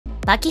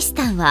パキス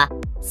タンは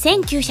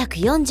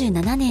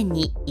1947年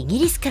にイギ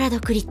リスから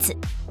独立。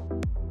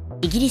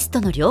イギリス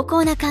との良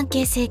好な関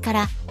係性か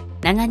ら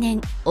長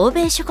年欧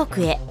米諸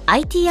国へ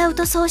IT アウ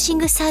トソーシン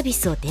グサービ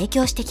スを提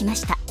供してきま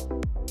した。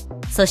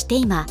そして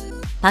今、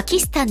パキ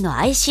スタンの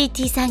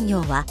ICT 産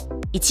業は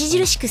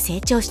著しく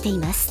成長してい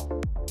ます。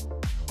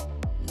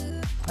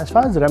As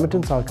far as the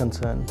remittance are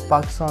concerned,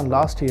 Pakistan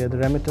last year the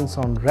remittance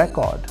on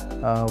record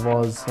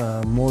was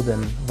more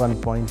than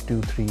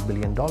 $1.23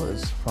 billion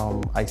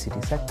from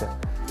ICT sector.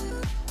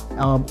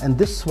 And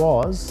this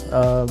was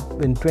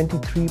in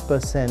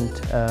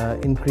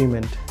 23%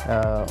 increment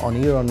on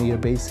year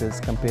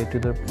basis compared to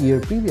the year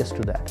previous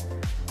to that.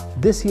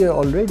 This year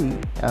already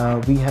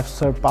we have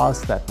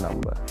surpassed that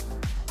number,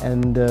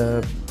 and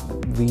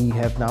we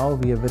have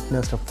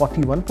witnessed a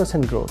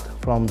 41% growth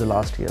from the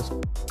last year.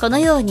 この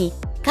ように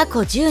過去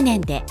10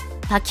年で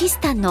パキス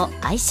タンの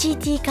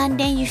ICT 関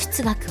連輸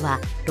出額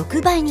は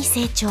6倍に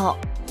成長。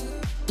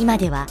今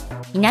では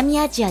南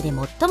アジアで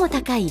最も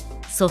高い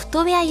ソフ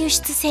トウェア輸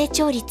出成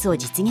長率を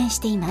実現し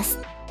ています。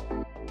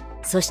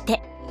そし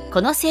て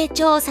この成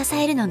長を支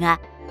えるのが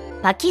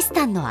パキス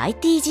タンの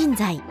IT 人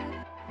材。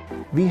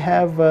We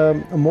have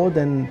more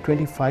than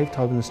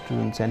 25,000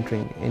 students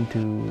entering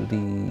into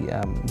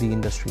the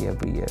industry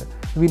every year.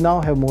 We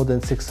now have more than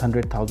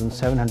 600,000,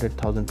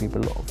 700,000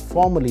 people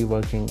formally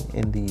working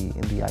in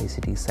the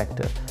ICT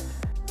sector.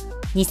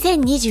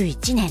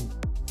 2021年、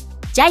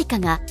JICA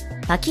が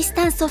パキス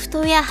タンソフ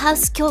トウェアハウ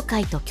ス協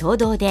会と共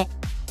同で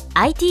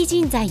IT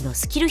人材の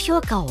スキル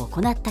評価を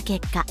行った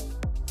結果、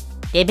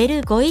レベ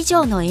ル5以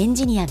上のエン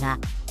ジニアが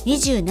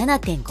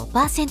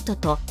 27.5%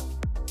 と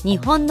日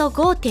本の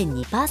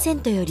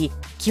 5.2% より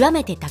極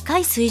めて高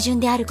い水準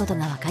であること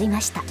が分かり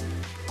ました。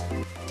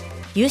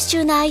優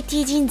秀な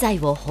IT 人材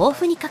を豊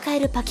富に抱え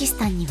るパキス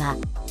タンには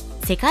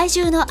世界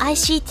中の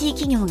ICT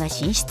企業が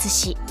進出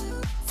し、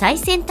最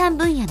先端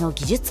分野の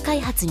技術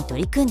開発に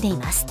取り組んでい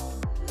ます。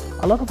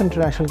A lot of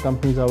international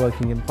companies are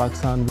working in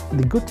Pakistan.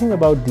 The good thing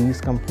about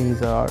these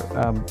companies are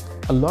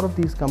a lot of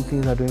these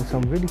companies are doing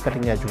some really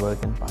cutting-edge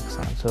work in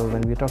Pakistan. So when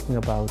we're talking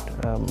about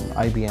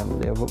IBM,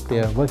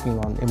 they are working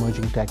on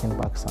emerging tech in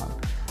Pakistan.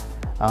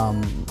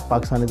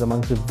 Pakistan is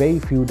amongst the very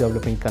few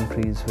developing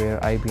countries where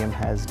IBM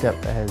has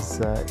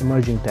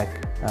emerging tech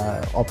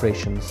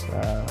operations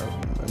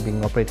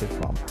being operated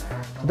from.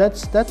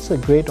 So that's a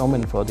great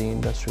omen for the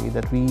industry,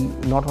 that we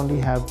not only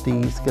have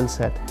the skill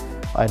set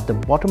at the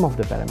bottom of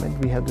the pyramid,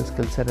 we have the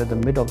skill set at the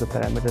mid of the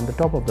pyramid and the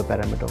top of the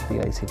pyramid of the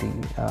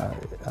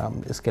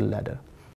ICT skill ladder.